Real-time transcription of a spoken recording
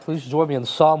Please join me in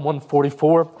Psalm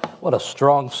 144. What a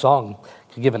strong song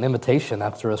to give an invitation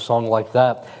after a song like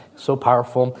that. So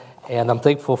powerful. And I'm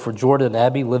thankful for Jordan and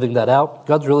Abby living that out.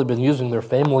 God's really been using their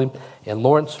family in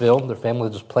Lawrenceville. Their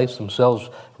family just placed themselves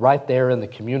right there in the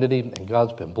community, and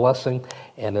God's been blessing.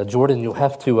 And Jordan, you'll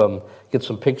have to get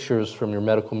some pictures from your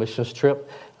medical missions trip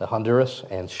to Honduras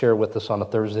and share with us on a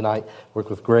Thursday night. Work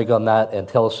with Greg on that and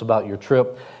tell us about your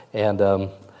trip.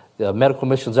 And medical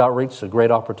missions outreach is a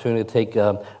great opportunity to take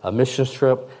a missions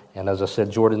trip. And as I said,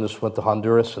 Jordan just went to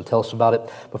Honduras, and tell us about it.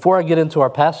 Before I get into our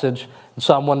passage in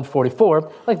Psalm 144,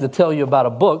 I'd like to tell you about a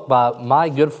book by my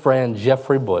good friend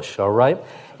Jeffrey Bush, all right?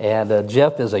 And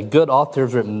Jeff is a good author.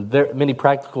 He's written many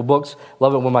practical books.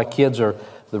 Love it when my kids are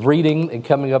reading and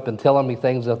coming up and telling me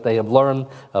things that they have learned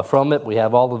from it. We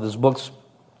have all of his books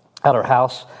at our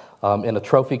house. In a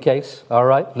trophy case, all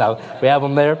right? Now, we have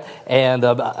them there. And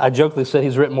I jokingly said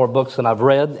he's written more books than I've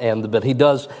read, but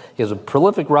he's a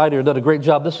prolific writer, done a great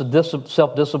job. This is a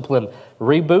self-discipline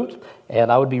reboot,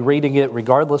 and I would be reading it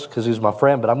regardless because he's my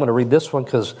friend, but I'm going to read this one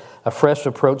because a fresh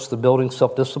approach to building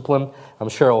self-discipline, I'm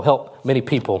sure will help many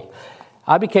people.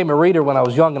 I became a reader when I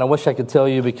was young, and I wish I could tell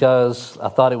you because I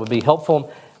thought it would be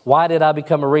helpful. Why did I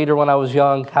become a reader when I was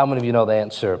young? How many of you know the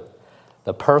answer?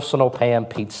 The personal pan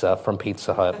pizza from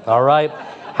Pizza Hut, all right?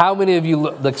 How many of you,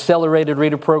 the accelerated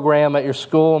reader program at your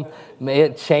school,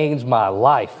 it changed my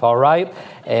life, all right?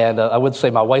 And I would say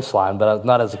my waistline, but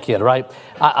not as a kid, right?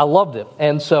 I loved it.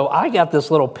 And so I got this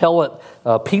little pellet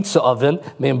pizza oven.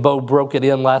 Me and Bo broke it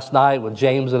in last night with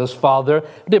James and his father.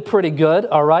 Did pretty good,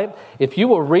 all right? If you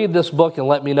will read this book and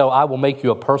let me know, I will make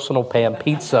you a personal pan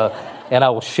pizza, and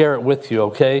I will share it with you,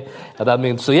 okay? And I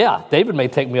mean, so yeah, David may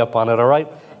take me up on it, all right?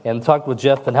 And talk with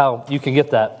Jeff and how you can get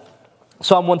that.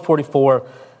 Psalm 144,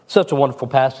 such a wonderful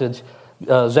passage.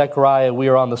 Zechariah, we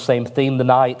are on the same theme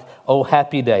tonight. Oh,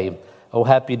 happy day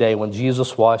when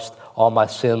Jesus washed all my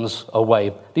sins away.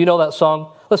 Do you know that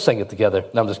song? Let's sing it together.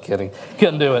 No, I'm just kidding.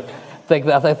 Couldn't do it.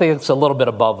 I think it's a little bit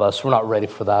above us. We're not ready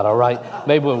for that, all right?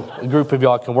 Maybe a group of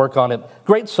y'all can work on it.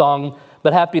 Great song,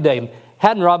 but happy day.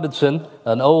 Haddon Robinson,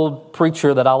 an old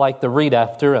preacher that I like to read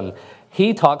after, and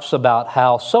he talks about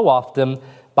how so often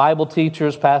Bible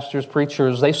teachers, pastors,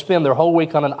 preachers, they spend their whole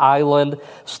week on an island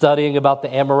studying about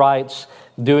the Amorites,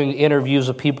 doing interviews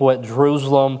of people at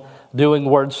Jerusalem, doing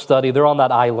word study. They're on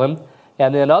that island.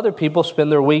 And then other people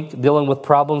spend their week dealing with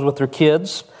problems with their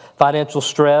kids, financial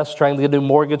stress, trying to get a new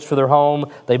mortgage for their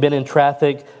home. They've been in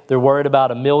traffic. They're worried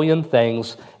about a million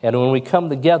things. And when we come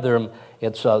together,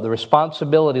 it's the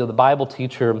responsibility of the Bible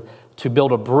teacher to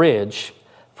build a bridge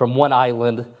from one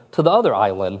island to the other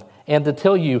island and to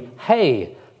tell you,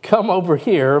 hey, come over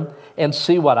here and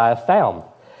see what I have found.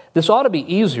 This ought to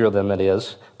be easier than it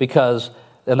is because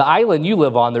in the island you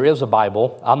live on, there is a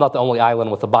Bible. I'm not the only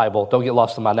island with a Bible. Don't get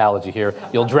lost in my analogy here.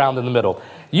 You'll drown in the middle.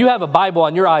 You have a Bible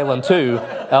on your island too,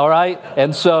 all right?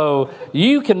 And so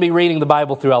you can be reading the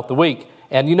Bible throughout the week.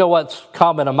 And you know what's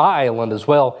common on my island as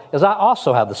well is I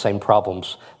also have the same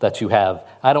problems that you have.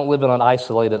 I don't live in an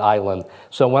isolated island.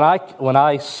 So when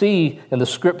I see in the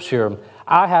Scripture,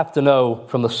 I have to know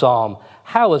from the Psalm,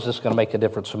 how is this going to make a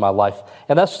difference in my life?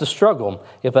 And that's the struggle.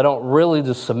 If I don't really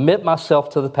just submit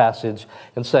myself to the passage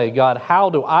and say, God, how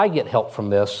do I get help from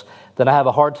this? Then I have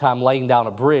a hard time laying down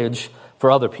a bridge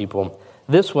for other people.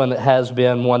 This one has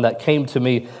been one that came to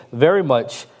me very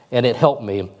much, and it helped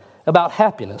me, about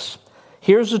happiness.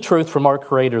 Here's the truth from our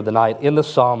Creator tonight in the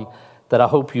Psalm that I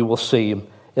hope you will see,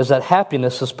 is that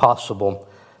happiness is possible.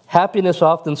 Happiness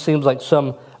often seems like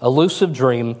some elusive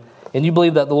dream, and you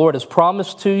believe that the Lord has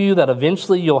promised to you that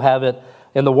eventually you'll have it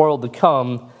in the world to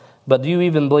come, but do you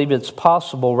even believe it's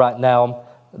possible right now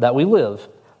that we live?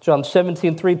 John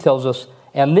 17:3 tells us,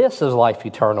 and this is life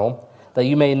eternal, that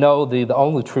you may know the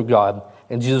only true God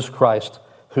and Jesus Christ,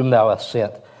 whom thou hast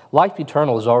sent. Life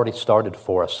eternal has already started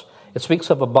for us. It speaks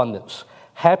of abundance.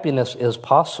 Happiness is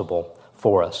possible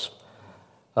for us.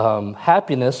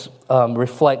 Happiness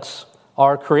reflects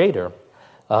our Creator.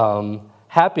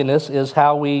 Happiness is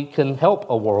how we can help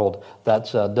a world that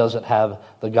doesn't have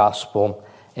the gospel.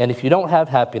 And if you don't have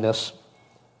happiness,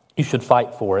 you should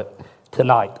fight for it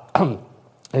tonight. And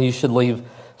you should leave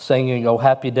singing, oh,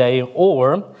 happy day.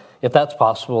 Or, if that's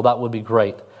possible, that would be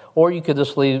great. Or you could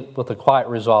just leave with a quiet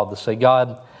resolve to say,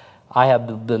 God, I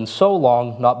have been so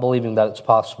long not believing that it's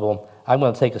possible. I'm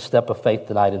going to take a step of faith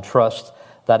tonight and trust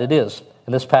that it is.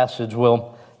 And this passage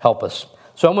will help us.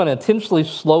 So I'm going to intentionally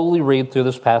slowly read through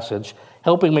this passage,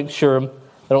 helping make sure I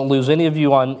don't lose any of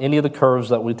you on any of the curves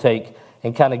that we take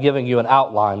and kind of giving you an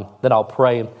outline. Then I'll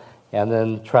pray and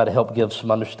then try to help give some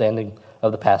understanding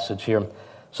of the passage here.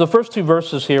 So the first two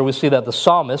verses here, we see that the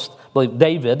psalmist, I believe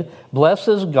David,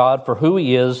 blesses God for who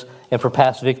he is and for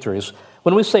past victories.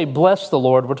 When we say bless the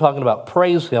Lord, we're talking about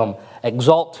praise him,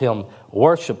 exalt him,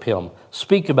 worship him,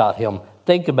 speak about him,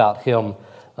 think about him,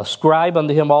 ascribe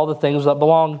unto him all the things that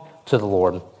belong to the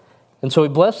Lord. And so he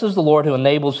blesses the Lord who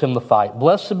enables him to fight.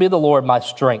 Blessed be the Lord, my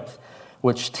strength,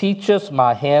 which teacheth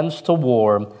my hands to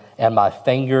war and my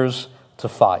fingers to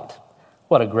fight.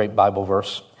 What a great Bible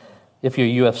verse. If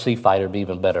you're a UFC fighter, it'd be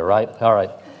even better, right? All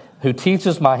right. Who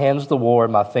teaches my hands to war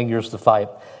and my fingers to fight.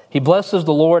 He blesses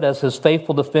the Lord as his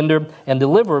faithful defender and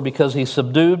deliverer because he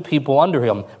subdued people under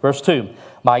him. Verse 2,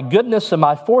 my goodness and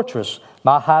my fortress,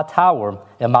 my high tower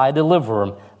and my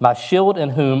deliverer, my shield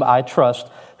in whom I trust,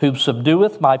 who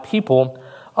subdueth my people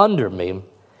under me.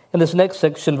 In this next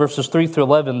section, verses 3 through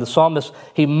 11, the psalmist,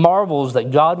 he marvels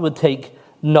that God would take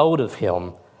note of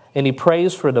him, and he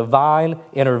prays for divine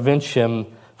intervention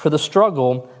for the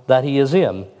struggle that he is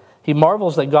in. He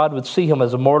marvels that God would see him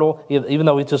as a mortal, even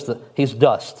though he's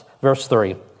dust. Verse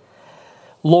 3,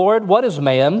 Lord, what is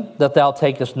man that thou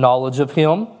takest knowledge of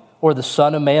him, or the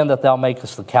son of man that thou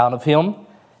makest account of him?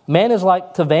 Man is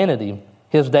like to vanity.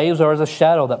 His days are as a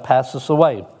shadow that passeth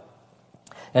away.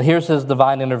 And here's his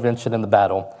divine intervention in the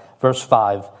battle. Verse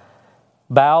 5,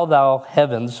 Bow thou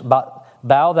heavens,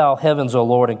 O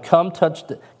Lord, and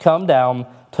come down,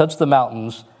 touch the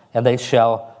mountains, and they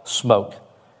shall smoke.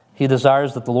 He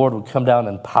desires that the Lord would come down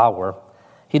in power.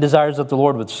 He desires that the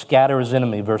Lord would scatter his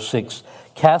enemy. Verse 6,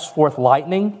 Cast forth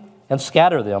lightning and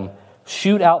scatter them.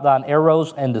 Shoot out thine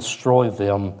arrows and destroy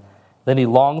them. Then he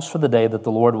longs for the day that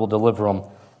the Lord will deliver him.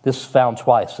 This is found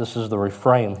twice. This is the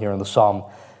refrain here in the psalm.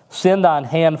 Send thine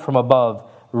hand from above.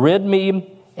 Rid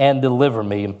me and deliver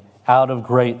me out of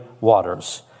great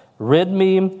waters. Rid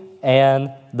me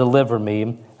and deliver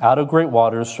me out of great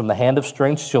waters from the hand of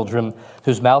strange children,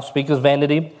 whose mouth speaketh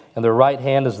vanity, and their right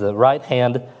hand is the right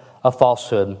hand of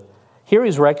falsehood. Here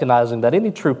he's recognizing that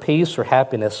any true peace or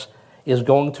happiness is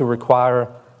going to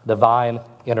require divine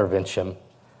intervention.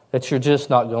 That you're just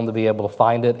not going to be able to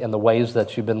find it in the ways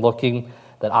that you've been looking,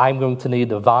 that I'm going to need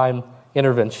divine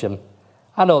intervention.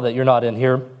 I know that you're not in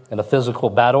here in a physical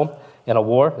battle, in a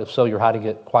war. If so, you're hiding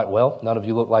it quite well. None of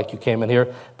you look like you came in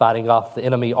here fighting off the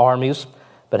enemy armies.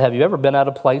 But have you ever been at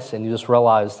a place and you just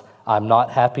realized, I'm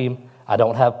not happy, I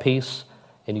don't have peace,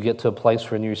 and you get to a place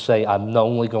where you say, I'm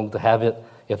only going to have it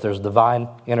if there's divine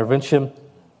intervention?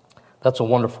 That's a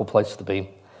wonderful place to be.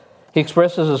 He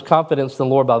expresses his confidence in the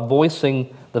Lord by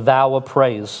voicing the vow of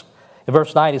praise. In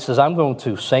verse 9, he says, I'm going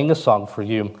to sing a song for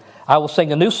you. I will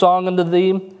sing a new song unto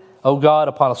thee, O God,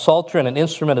 upon a psaltery and an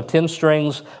instrument of 10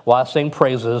 strings, while I sing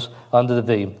praises unto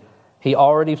thee. He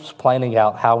already is planning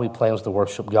out how he plans to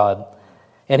worship God.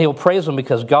 And he'll praise him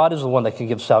because God is the one that can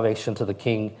give salvation to the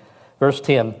king. Verse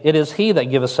 10, It is he that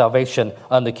giveth salvation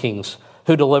unto kings,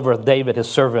 who delivereth David his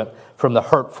servant from the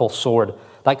hurtful sword.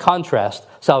 By contrast,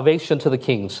 salvation to the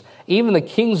kings. Even the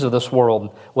kings of this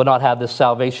world will not have this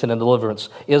salvation and deliverance.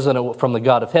 Isn't it from the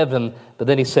God of heaven? But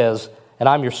then he says, and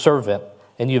I'm your servant,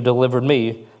 and you've delivered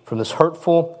me from this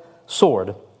hurtful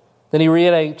sword. Then he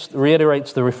reiterates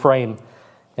the refrain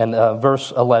in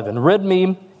verse 11. Rid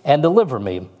me and deliver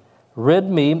me. Rid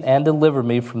me and deliver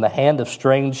me from the hand of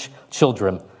strange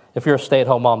children. If you're a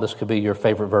stay-at-home mom, this could be your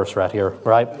favorite verse right here,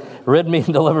 right? Rid me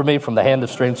and deliver me from the hand of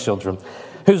strange children,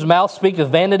 whose mouth speaketh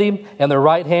vanity, and their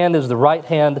right hand is the right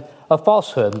hand of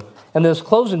falsehood. In this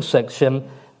closing section,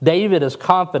 David is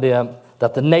confident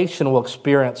that the nation will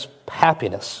experience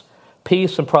happiness,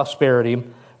 peace, and prosperity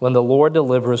when the Lord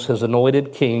delivers his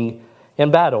anointed king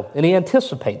in battle. And he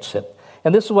anticipates it.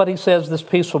 And this is what he says this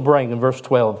peace will bring in verse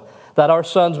 12, that our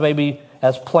sons may be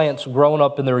as plants grown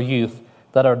up in their youth,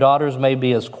 that our daughters may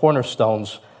be as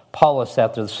cornerstones polished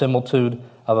after the similitude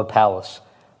of a palace,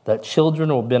 that children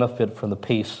will benefit from the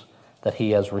peace that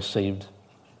he has received.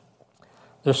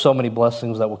 There's so many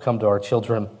blessings that will come to our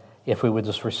children if we would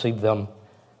just receive them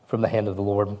from the hand of the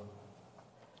Lord.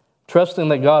 Trusting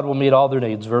that God will meet all their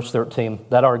needs, verse 13,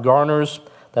 that our garners,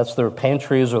 that's their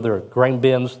pantries or their grain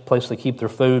bins, the place they keep their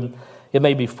food, it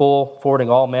may be full, affording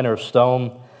all manner of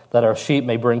stone, that our sheep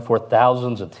may bring forth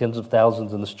thousands and tens of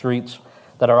thousands in the streets,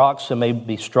 that our oxen may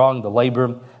be strong to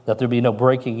labor, that there be no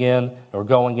breaking in or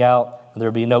going out, and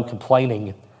there be no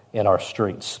complaining in our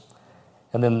streets.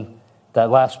 And then that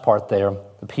last part there,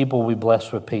 the people will be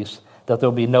blessed with peace, that there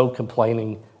will be no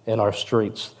complaining in our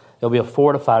streets. It will be a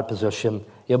fortified position.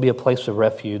 It will be a place of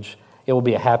refuge. It will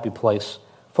be a happy place,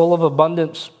 full of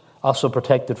abundance, also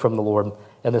protected from the Lord.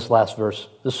 And this last verse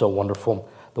is so wonderful.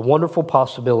 The wonderful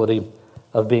possibility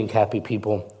of being happy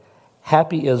people.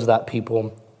 Happy is that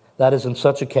people that is in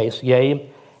such a case. Yea,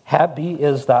 happy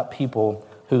is that people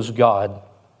whose God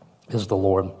is the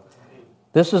Lord.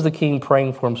 This is the king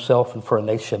praying for himself and for a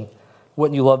nation.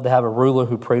 Wouldn't you love to have a ruler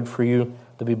who prayed for you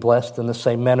to be blessed in the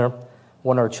same manner?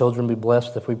 Wouldn't our children be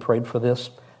blessed if we prayed for this?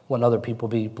 Wouldn't other people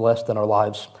be blessed in our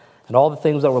lives? And all the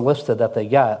things that were listed that they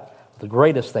got, the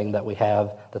greatest thing that we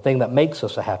have, the thing that makes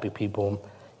us a happy people,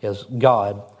 is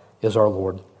God is our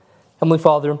Lord. Heavenly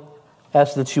Father, I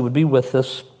ask that you would be with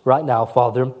us right now,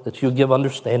 Father, that you would give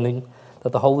understanding,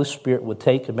 that the Holy Spirit would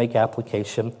take and make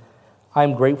application. I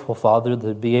am grateful, Father,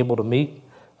 to be able to meet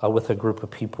with a group of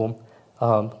people.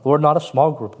 Lord, not a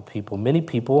small group of people. Many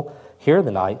people here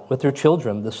tonight with their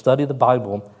children to study the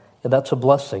Bible, and that's a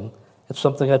blessing. It's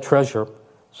something I treasure,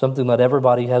 something that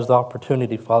everybody has the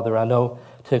opportunity, Father, I know,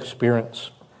 to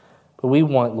experience. But we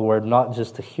want, Lord, not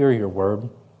just to hear your word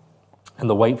and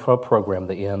to wait for a program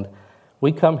to end.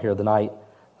 We come here tonight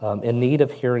in need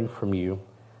of hearing from you.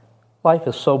 Life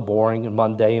is so boring and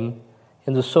mundane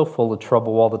and just so full of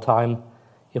trouble all the time.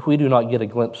 If we do not get a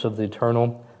glimpse of the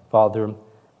eternal, Father,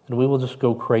 then we will just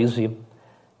go crazy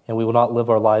and we will not live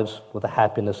our lives with the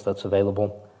happiness that's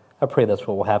available. I pray that's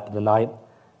what will happen tonight.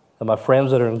 And my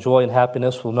friends that are enjoying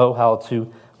happiness will know how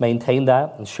to maintain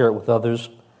that and share it with others.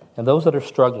 And those that are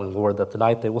struggling, Lord, that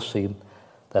tonight they will see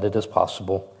that it is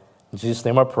possible. In Jesus'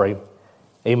 name I pray.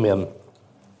 Amen.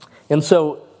 And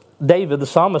so David, the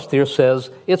psalmist here, says,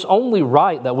 it's only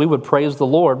right that we would praise the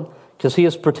Lord because he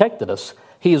has protected us.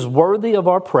 He is worthy of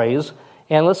our praise.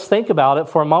 And let's think about it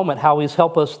for a moment, how he's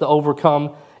helped us to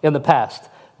overcome in the past.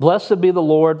 Blessed be the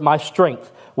Lord, my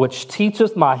strength, which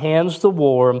teacheth my hands to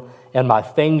war and my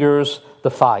fingers to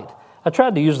fight. I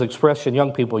tried to use the expression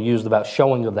young people used about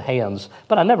showing of the hands,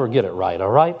 but I never get it right,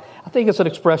 all right? I think it's an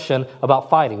expression about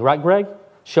fighting, right, Greg?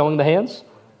 Showing the hands?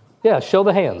 Yeah, show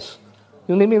the hands.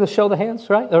 You need me to show the hands,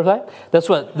 right? That's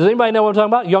what, does anybody know what I'm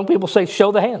talking about? Young people say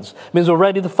show the hands. It means we're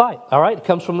ready to fight, all right? It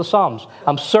comes from the Psalms.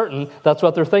 I'm certain that's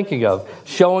what they're thinking of,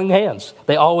 showing hands.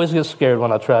 They always get scared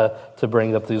when I try to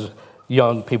bring up these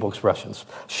young people expressions.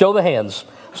 Show the hands.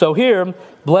 So here,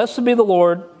 blessed be the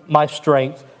Lord, my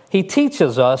strength. He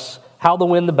teaches us how to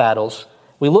win the battles.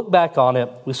 We look back on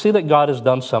it. We see that God has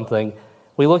done something.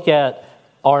 We look at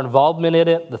our involvement in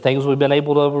it, the things we've been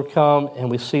able to overcome, and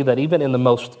we see that even in the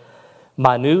most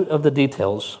minute of the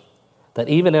details, that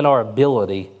even in our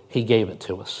ability, he gave it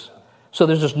to us. So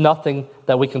there's just nothing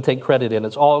that we can take credit in.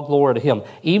 It's all glory to him.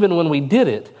 Even when we did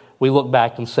it, we look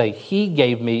back and say, he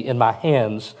gave me in my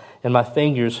hands and my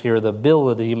fingers here the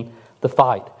ability to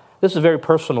fight. This is very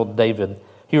personal to David.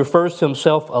 He refers to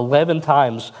himself 11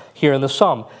 times here in the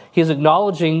psalm. He's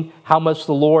acknowledging how much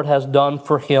the Lord has done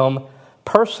for him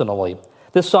personally.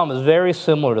 This psalm is very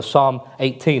similar to Psalm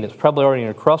 18. It's probably already in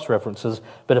your cross references,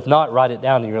 but if not, write it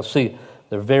down and you'll see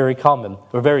they're very common.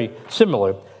 They're very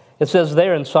similar. It says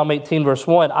there in Psalm 18, verse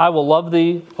 1, I will love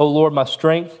thee, O Lord, my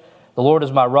strength. The Lord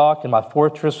is my rock and my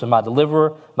fortress and my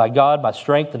deliverer, my God, my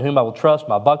strength, in whom I will trust,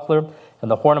 my buckler,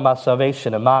 and the horn of my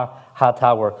salvation, and my high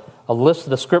tower. A list of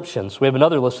descriptions. We have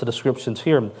another list of descriptions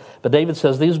here. But David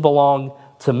says, these belong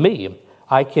to me.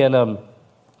 I can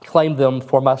claim them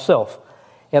for myself.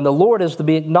 And the Lord is to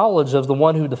be acknowledged as the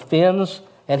one who defends,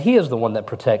 and he is the one that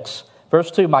protects.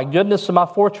 Verse 2, my goodness and my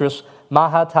fortress, my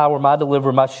high tower, my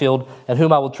deliverer, my shield, and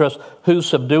whom I will trust, who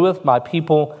subdueth my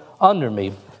people under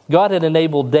me. God had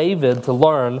enabled David to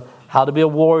learn how to be a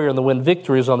warrior and to win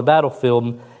victories on the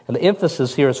battlefield. And the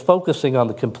emphasis here is focusing on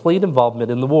the complete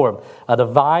involvement in the war, a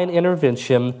divine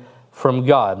intervention from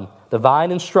God,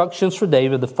 divine instructions for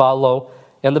David to follow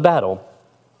in the battle.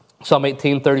 Psalm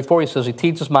 18:34, he says, he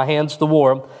teaches my hands to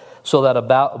war, so that a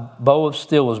bow of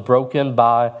steel was broken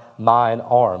by mine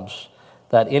arms.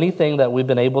 That anything that we've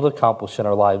been able to accomplish in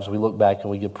our lives, we look back and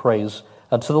we give praise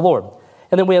unto the Lord.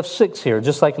 And then we have 6 here,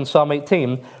 just like in Psalm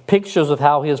 18, pictures of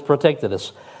how he has protected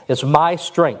us. It's my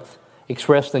strength,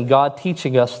 expressed in God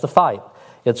teaching us to fight.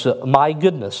 It's my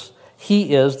goodness.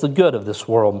 He is the good of this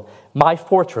world. My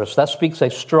fortress, that speaks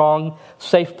a strong,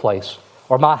 safe place.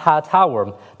 Or my high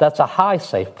tower, that's a high,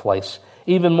 safe place.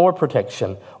 Even more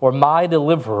protection. Or my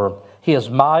deliverer, he is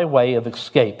my way of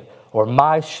escape. Or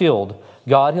my shield,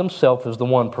 God himself is the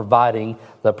one providing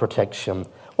the protection.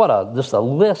 Just a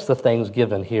list of things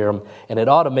given here. And it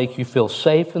ought to make you feel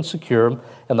safe and secure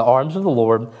in the arms of the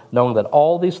Lord, knowing that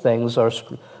all these things are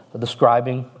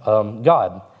describing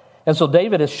God. And so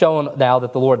David has shown now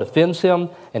that the Lord defends him,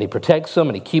 and he protects him,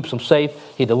 and he keeps him safe.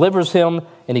 He delivers him,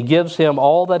 and he gives him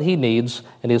all that he needs,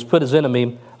 and he has put his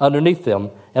enemy underneath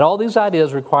him. And all these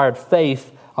ideas required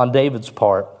faith on David's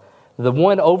part. The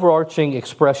one overarching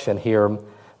expression here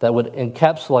that would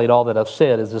encapsulate all that I've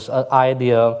said is this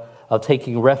idea of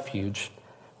taking refuge,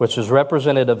 which is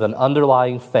representative of an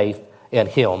underlying faith in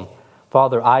him.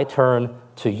 Father, I turn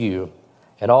to you.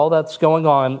 and all that's going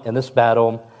on in this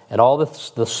battle, and all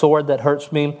the sword that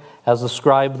hurts me, as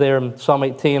described there in Psalm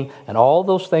 18, and all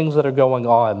those things that are going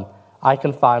on, I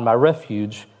can find my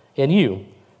refuge in you.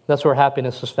 That's where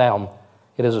happiness is found.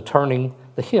 It is a turning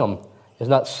to Him. It's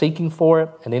not seeking for it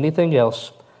and anything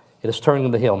else. It is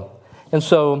turning to Him. And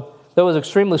so, though it's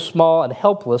extremely small and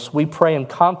helpless, we pray in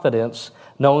confidence,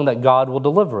 knowing that God will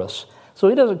deliver us. So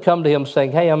He doesn't come to Him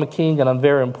saying, hey, I'm a king and I'm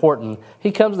very important.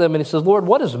 He comes to Him and He says, Lord,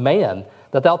 what is man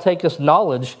that Thou takest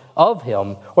knowledge of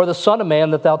him? Or the Son of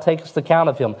Man that Thou takest account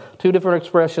of him? Two different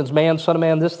expressions, man, Son of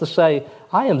Man, this to say,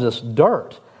 I am just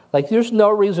dirt. Like, there's no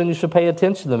reason you should pay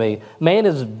attention to me. Man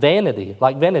is vanity,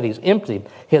 like vanity, is empty.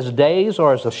 His days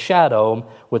are as a shadow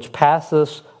which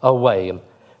passeth away.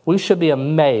 We should be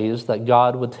amazed that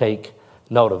God would take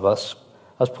note of us.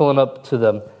 I was pulling up to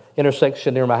the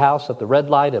intersection near my house at the red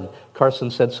light, and Carson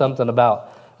said something about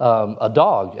a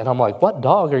dog. And I'm like, what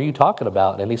dog are you talking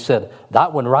about? And he said,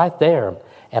 that one right there.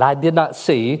 And I did not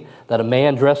see that a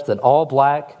man dressed in all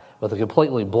black with a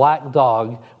completely black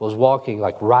dog was walking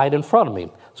like right in front of me.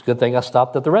 It's a good thing I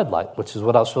stopped at the red light, which is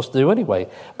what I was supposed to do anyway.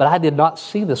 But I did not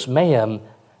see this man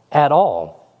at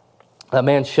all. That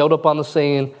man showed up on the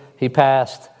scene. He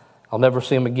passed. I'll never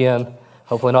see him again.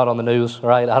 Hopefully not on the news,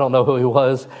 right? I don't know who he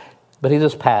was, but he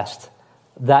just passed.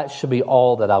 That should be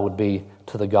all that I would be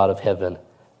to the God of heaven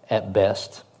at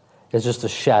best. It's just a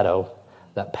shadow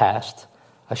that passed.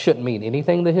 I shouldn't mean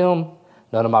anything to him.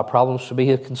 None of my problems should be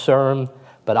his concern,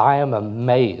 but I am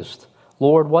amazed.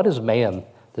 Lord, what is man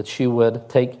that you would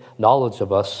take knowledge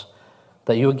of us,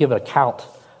 that you would give an account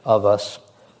of us?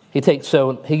 He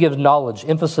gives knowledge,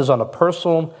 emphasis on a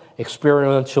personal,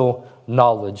 experiential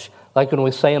knowledge. Like when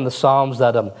we say in the Psalms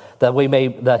that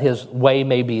His way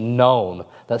may be known,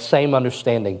 that same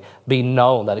understanding, be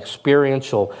known, that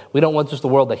experiential. We don't want just the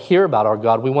world to hear about our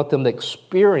God. We want them to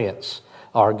experience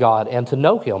our God and to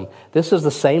know Him. This is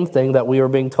the same thing that we are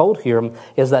being told here,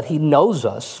 is that He knows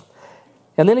us.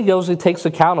 And then He takes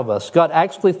account of us. God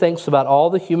actually thinks about all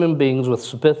the human beings with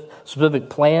specific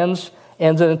plans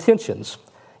and intentions.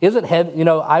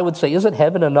 I would say, isn't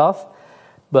heaven enough?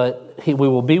 But we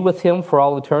will be with Him for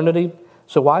all eternity.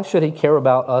 So why should He care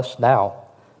about us now?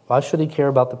 Why should He care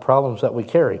about the problems that we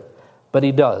carry? But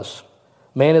He does.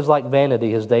 Man is like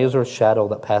vanity. His days are a shadow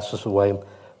that passes away.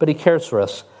 But He cares for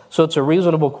us. So it's a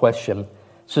reasonable question.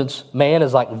 Since man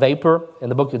is like vapor in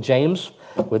the book of James,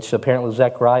 which apparently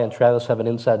Zechariah and Travis have an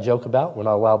inside joke about, we're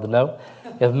not allowed to know.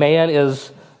 If man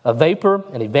is a vapor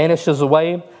and he vanishes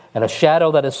away and a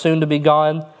shadow that is soon to be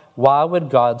gone, why would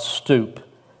God stoop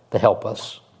to help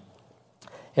us?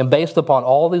 And based upon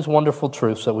all these wonderful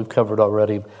truths that we've covered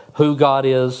already, who God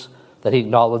is, that He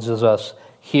acknowledges us,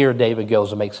 here David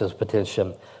goes and makes his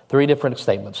petition. 3 different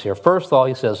statements here. First of all,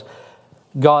 he says,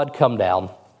 God, come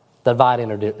down. Divine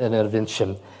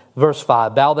intervention. Verse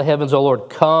 5, bow the heavens, O Lord,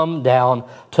 come down,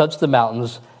 touch the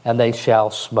mountains, and they shall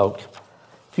smoke.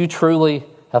 If you truly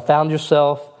have found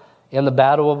yourself in the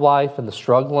battle of life and the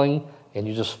struggling, and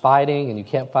you're just fighting, and you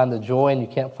can't find the joy, and you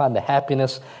can't find the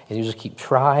happiness, and you just keep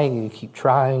trying, and you keep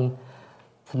trying,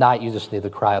 tonight you just need to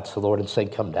cry out to the Lord and say,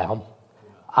 come down.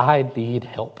 I need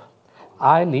help.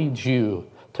 I need you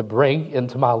to bring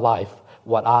into my life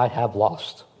what I have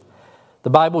lost. The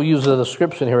Bible uses a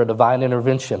description here of divine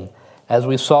intervention. As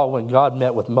we saw when God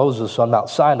met with Moses on Mount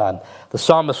Sinai, the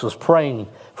psalmist was praying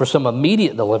for some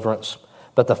immediate deliverance,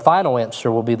 but the final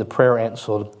answer will be the prayer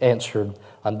answered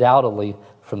undoubtedly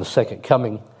from the second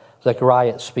coming.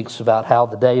 Zechariah speaks about how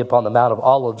the day upon the Mount of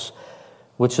Olives,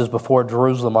 which is before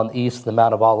Jerusalem on the east, the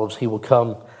Mount of Olives, He will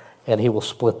come and He will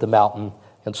split the mountain.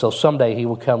 And so someday He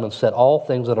will come and set all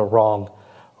things that are wrong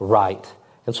right.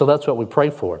 And so that's what we pray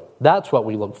for. That's what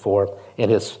we look for in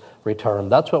His return.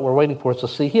 That's what we're waiting for, is to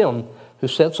see Him who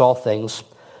sets all things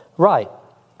right.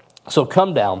 So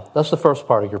come down. That's the first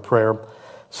part of your prayer.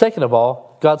 Second of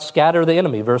all, God, scatter the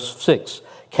enemy. Verse 6,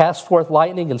 cast forth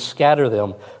lightning and scatter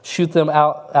them. Shoot them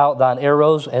out thine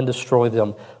arrows and destroy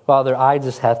them. Father, I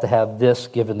just have to have this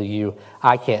given to you.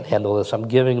 I can't handle this. I'm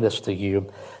giving this to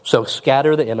you. So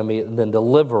scatter the enemy and then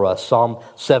deliver us. Psalm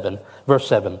 7, verse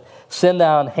 7. Send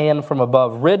down hand from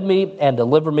above, rid me and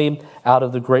deliver me out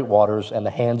of the great waters and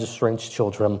the hands of strange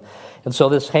children. And so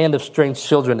this hand of strange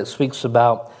children, it speaks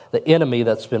about the enemy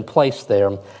that's been placed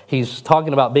there. He's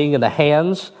talking about being in the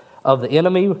hands of the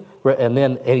enemy,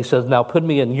 and he says, now put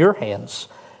me in your hands.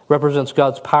 Represents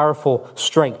God's powerful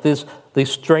strength. These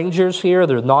strangers here,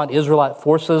 they're non-Israelite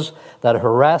forces that are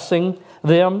harassing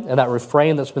them, and that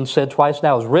refrain that's been said twice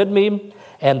now is rid me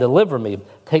and deliver me.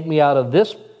 Take me out of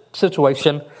this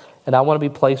situation, and I want to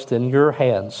be placed in your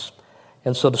hands.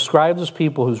 And so describes as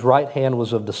people whose right hand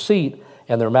was of deceit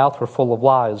and their mouth were full of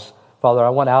lies. Father, I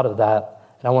want out of that,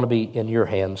 and I want to be in your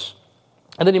hands.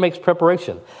 And then he makes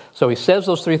preparation. So he says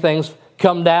those three things: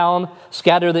 come down,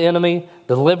 scatter the enemy,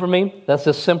 deliver me. That's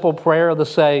a simple prayer to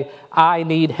say, I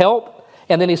need help.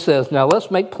 And then he says, now let's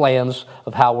make plans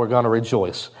of how we're going to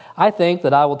rejoice. I think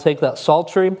that I will take that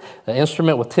psaltery, an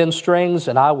instrument with 10 strings,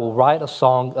 and I will write a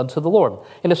song unto the Lord.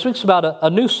 And it speaks about a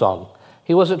new song.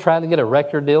 He wasn't trying to get a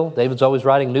record deal. David's always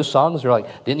writing new songs. They're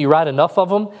like, didn't you write enough of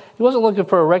them? He wasn't looking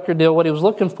for a record deal. What he was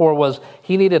looking for was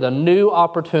he needed a new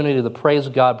opportunity to praise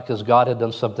God because God had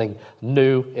done something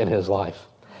new in his life.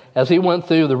 As he went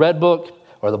through the red book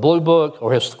or the blue book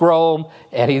or his scroll,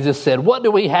 and he just said, what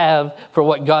do we have for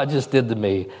what God just did to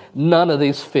me? None of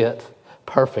these fit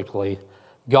perfectly.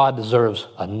 God deserves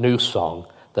a new song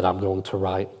that I'm going to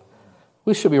write.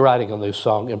 We should be writing a new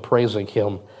song and praising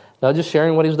him. Not just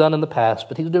sharing what he's done in the past,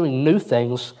 but he's doing new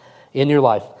things in your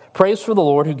life. Praise for the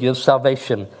Lord who gives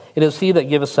salvation. It is he that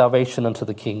giveth salvation unto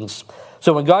the kings.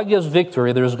 So when God gives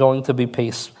victory, there is going to be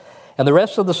peace. And the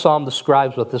rest of the psalm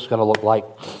describes what this is going to look like.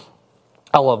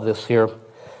 I love this here.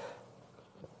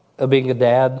 Being a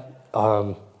dad,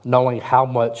 knowing how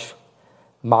much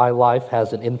my life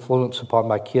has an influence upon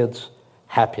my kids'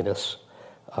 happiness.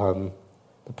 The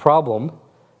problem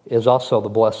is also the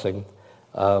blessing.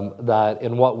 That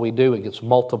in what we do, it gets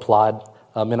multiplied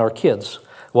in our kids.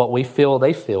 What we feel,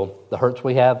 they feel. The hurts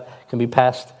we have can be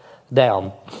passed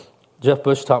down. Jeff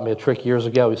Bush taught me a trick years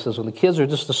ago. He says, when the kids are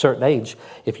just a certain age,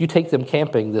 if you take them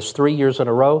camping this 3 years in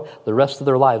a row, the rest of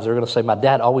their lives, they're going to say, my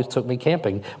dad always took me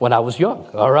camping when I was young,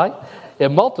 all right? It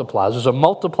multiplies. There's a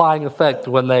multiplying effect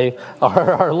when they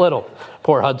are little.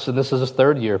 Poor Hudson, this is his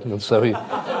 3rd year, and so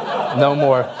no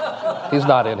more. He's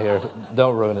not in here.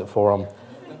 Don't ruin it for him.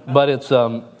 But it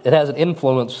has an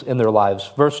influence in their lives.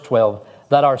 Verse 12,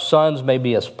 that our sons may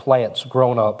be as plants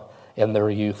grown up in their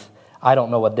youth. I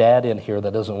don't know a dad in here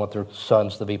that doesn't want their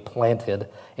sons to be planted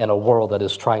in a world that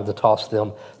is trying to toss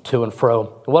them to and fro.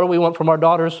 What do we want from our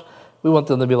daughters? We want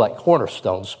them to be like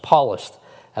cornerstones, polished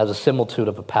as a similitude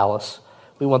of a palace.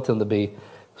 We want them to be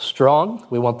strong.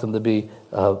 We want them to be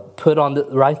put on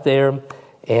right there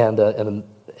and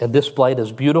displayed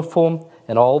as beautiful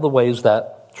in all the ways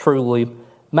that truly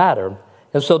matter.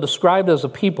 And so described as a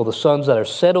people, the sons that are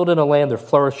settled in a land, they're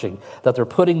flourishing, that they're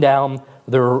putting down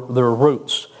their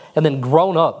roots. And then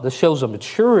grown up, this shows a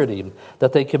maturity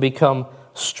that they can become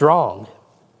strong.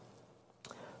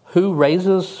 Who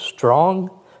raises strong,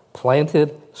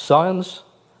 planted sons?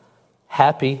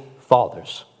 Happy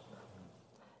fathers.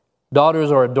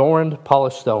 Daughters are adorned,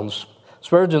 polished stones.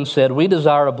 Spurgeon said, we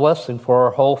desire a blessing for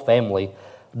our whole family,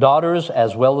 daughters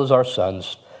as well as our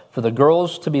sons. For the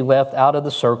girls to be left out of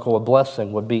the circle of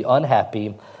blessing would be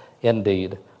unhappy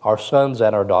indeed, our sons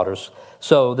and our daughters.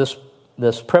 So this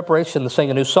preparation to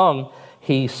sing a new song,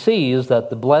 he sees that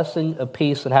the blessing of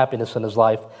peace and happiness in his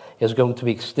life is going to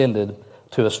be extended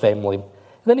to his family. And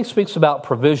then he speaks about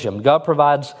provision. God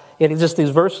provides, and just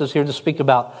these verses here to speak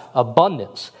about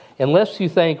abundance. Unless you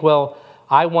think, well,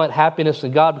 I want happiness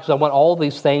in God because I want all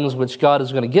these things which God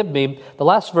is going to give me, the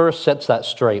last verse sets that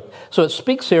straight. So it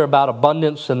speaks here about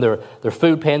abundance and their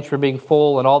food pantry being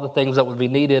full and all the things that would be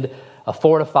needed, a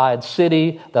fortified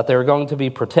city, that they're going to be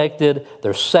protected,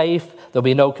 they're safe, there'll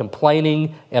be no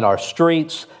complaining in our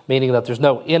streets, meaning that there's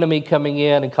no enemy coming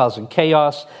in and causing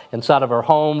chaos inside of our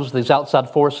homes. These outside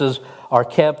forces are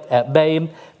kept at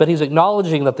bay. But he's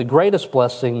acknowledging that the greatest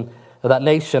blessing that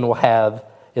nation will have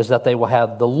is that they will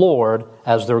have the Lord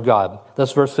as their God.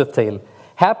 That's verse 15.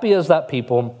 Happy is that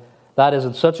people, that is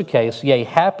in such a case, yea,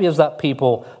 happy is that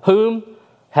people whom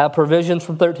have provisions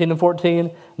from 13 and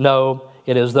 14? No,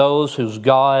 it is those whose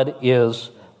God is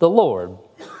the Lord.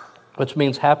 Which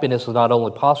means happiness is not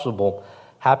only possible,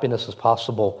 happiness is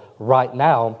possible right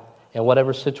now in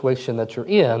whatever situation that you're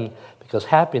in, because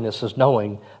happiness is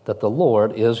knowing that the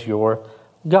Lord is your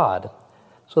God.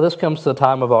 So this comes to the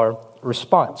time of our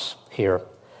response here.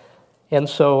 And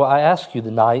so I ask you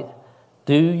tonight,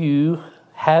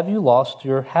 have you lost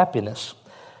your happiness?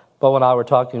 Bo and I were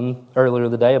talking earlier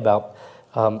today about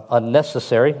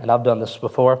unnecessary, and I've done this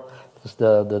before, is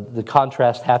the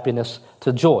contrast happiness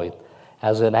to joy.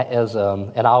 And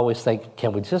I always think,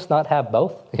 can we just not have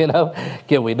both?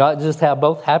 Can we not just have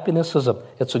both? Happiness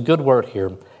it's a good word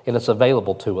here, and it's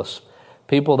available to us.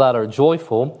 People that are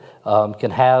joyful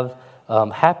can have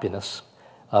happiness.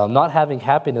 Not having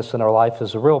happiness in our life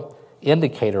is a real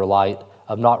indicator light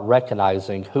of not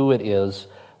recognizing who it is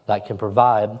that can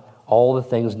provide all the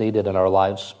things needed in our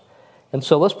lives. And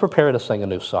so let's prepare to sing a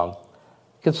new song.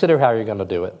 Consider how you're going to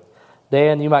do it.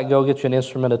 Dan, you might go get you an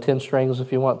instrument of 10 strings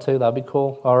if you want to. That'd be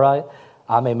cool. All right.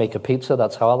 I may make a pizza.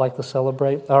 That's how I like to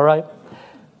celebrate. All right.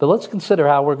 But let's consider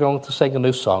how we're going to sing a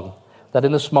new song. that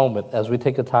in this moment, as we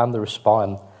take a time to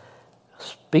respond,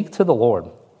 speak to the Lord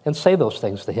and say those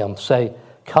things to him. Say,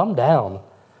 come down,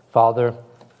 Father.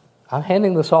 I'm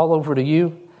handing this all over to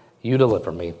you. You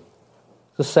deliver me.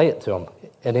 Just say it to him.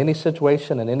 In any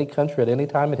situation, in any country, at any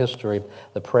time in history,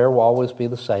 the prayer will always be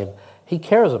the same. He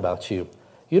cares about you.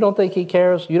 You don't think he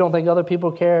cares? You don't think other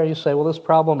people care? You say, well, this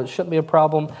problem, it shouldn't be a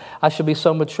problem. I should be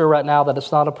so mature right now that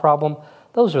it's not a problem.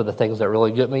 Those are the things that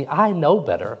really get me. I know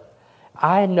better.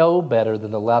 I know better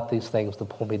than to allow these things to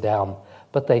pull me down,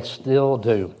 but they still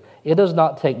do. It does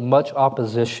not take much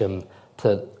opposition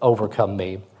to overcome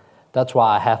me. That's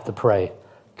why I have to pray,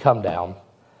 come down,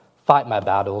 fight my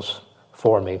battles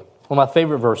for me. One of my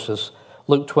favorite verses,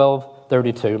 Luke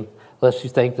 12:32, lest you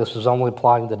think this is only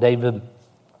applying to David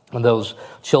and those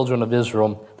children of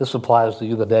Israel, this applies to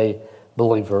you today,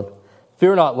 believer.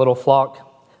 Fear not, little flock,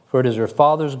 for it is your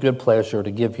Father's good pleasure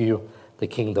to give you the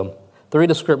kingdom. 3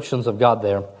 descriptions of God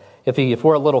there. If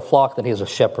we're a little flock, then he is a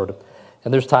shepherd.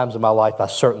 And there's times in my life I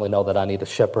certainly know that I need a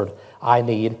shepherd. I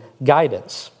need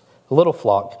guidance. A little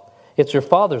flock. It's your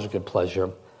Father's good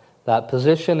pleasure. That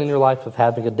position in your life of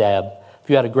having a dad. If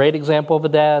you had a great example of a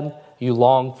dad, you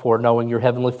long for knowing your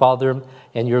Heavenly Father,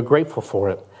 and you're grateful for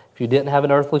it. If you didn't have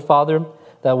an earthly father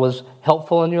that was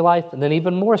helpful in your life, and then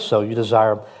even more so, you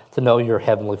desire to know your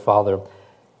Heavenly Father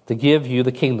to give you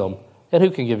the kingdom. And who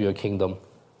can give you a kingdom?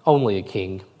 Only a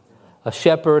king. A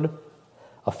shepherd,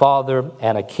 a father,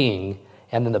 and a king.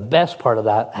 And then the best part of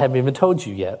that, I haven't even told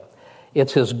you yet,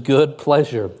 it's his good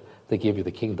pleasure to give you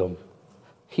the kingdom.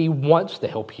 He wants to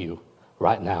help you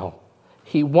right now.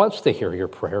 He wants to hear your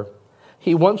prayer.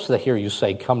 He wants to hear you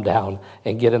say, come down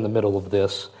and get in the middle of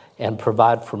this and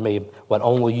provide for me what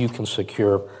only you can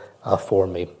secure for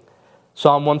me.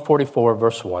 Psalm 144,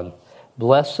 verse 1.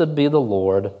 Blessed be the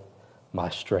Lord, my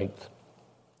strength.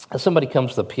 As somebody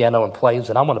comes to the piano and plays,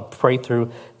 and I'm going to pray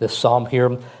through this psalm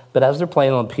here, but as they're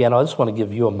playing on the piano, I just want to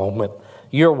give you a moment.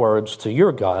 Your words to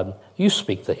your God, you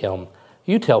speak to him.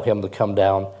 You tell him to come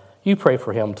down. You pray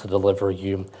for him to deliver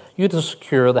you. You to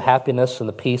secure the happiness and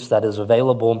the peace that is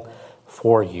available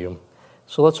for you.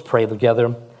 So let's pray together,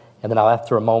 and then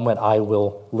after a moment, I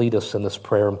will lead us in this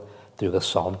prayer through this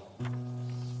psalm.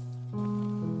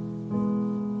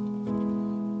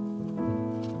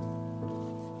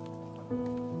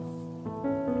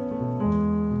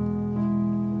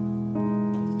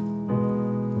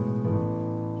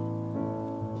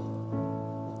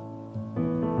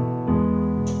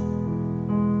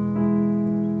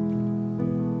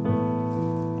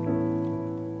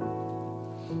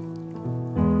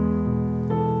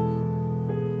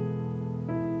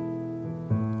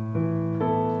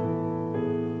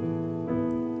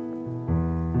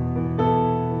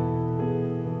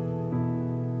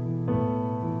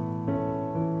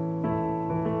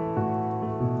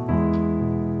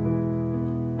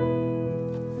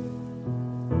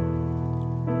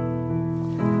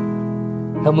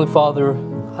 Heavenly Father,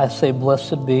 I say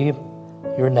blessed be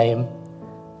your name.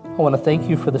 I want to thank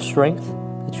you for the strength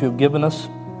that you have given us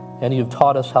and you have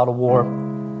taught us how to war.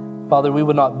 Father, we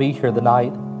would not be here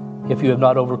tonight if you have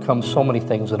not overcome so many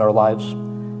things in our lives.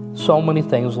 So many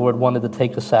things, Lord, wanted to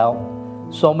take us out.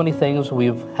 So many things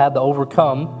we've had to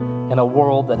overcome in a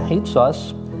world that hates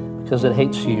us because it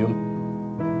hates you.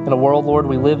 In a world, Lord,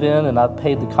 we live in, and I've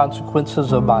paid the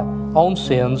consequences of my own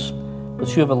sins,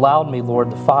 but you have allowed me, Lord,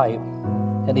 to fight.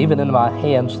 And even in my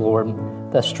hands,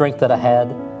 Lord, that strength that I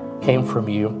had came from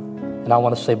you. And I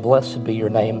want to say, blessed be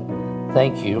your name.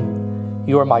 Thank you.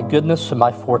 You are my goodness and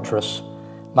my fortress,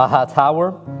 my high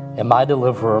tower and my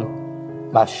deliverer,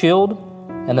 my shield,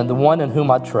 and in the one in whom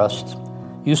I trust.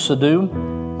 You subdue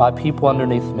my people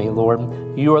underneath me,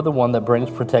 Lord. You are the one that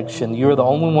brings protection. You are the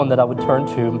only one that I would turn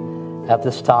to at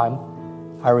this time.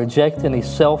 I reject any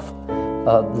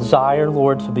self-desire,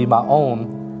 Lord, to be my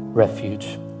own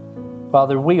refuge.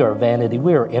 Father, we are vanity.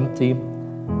 We are empty.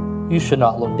 You should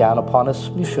not look down upon us.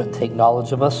 You shouldn't take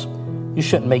knowledge of us. You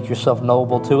shouldn't make yourself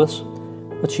knowable to us.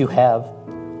 But you have.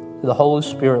 Through the Holy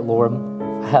Spirit, Lord,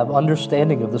 I have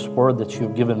understanding of this word that you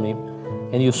have given me.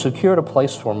 And you've secured a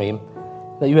place for me,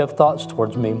 that you have thoughts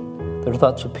towards me. They're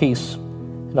thoughts of peace.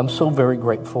 And I'm so very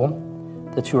grateful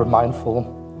that you are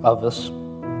mindful of us.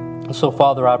 And so,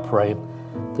 Father, I pray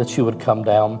that you would come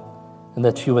down and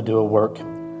that you would do a work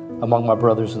among my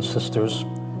brothers and sisters,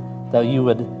 that you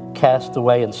would cast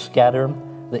away and scatter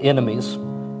the enemies.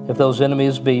 If those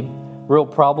enemies be real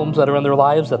problems that are in their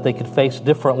lives that they could face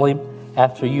differently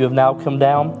after you have now come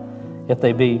down, if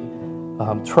they be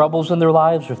troubles in their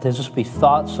lives, or if they just be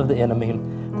thoughts of the enemy,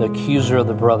 the accuser of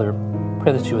the brother,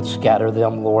 pray that you would scatter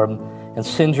them, Lord, and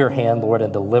send your hand, Lord,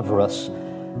 and deliver us.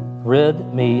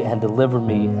 Rid me and deliver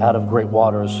me out of great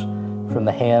waters, from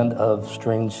the hand of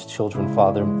strange children,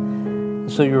 Father.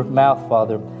 So your mouth,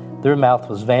 Father, their mouth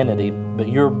was vanity, but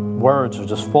your words are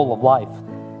just full of life.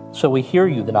 So we hear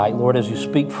you tonight, Lord, as you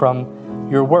speak from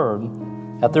your word.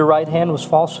 At their right hand was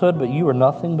falsehood, but you are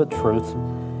nothing but truth.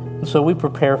 And so we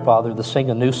prepare, Father, to sing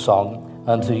a new song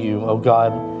unto you, O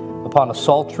God, upon a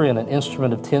psaltery and an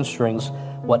instrument of 10 strings.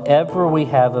 Whatever we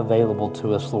have available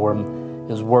to us, Lord,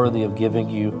 is worthy of giving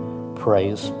you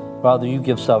praise. Father, you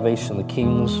give salvation to the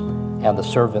kings and the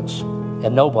servants,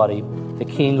 and nobody, a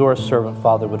king or a servant,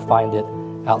 Father, would find it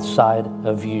outside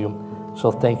of you.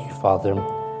 So thank you, Father.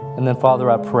 And then, Father,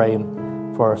 I pray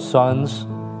for our sons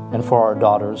and for our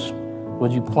daughters.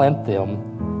 Would you plant them,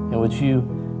 and would you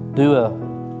do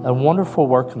a wonderful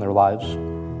work in their lives?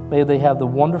 May they have the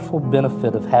wonderful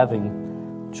benefit of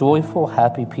having joyful,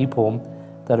 happy people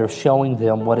that are showing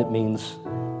them what it means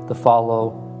to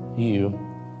follow you.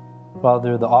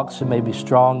 Father, the oxen may be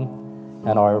strong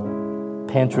and our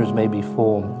pantries may be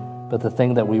full, but the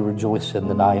thing that we rejoice in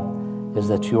tonight is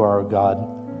that you are our God,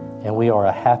 and we are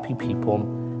a happy people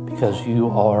because you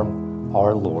are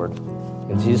our Lord.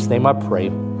 In Jesus' name I pray,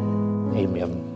 amen.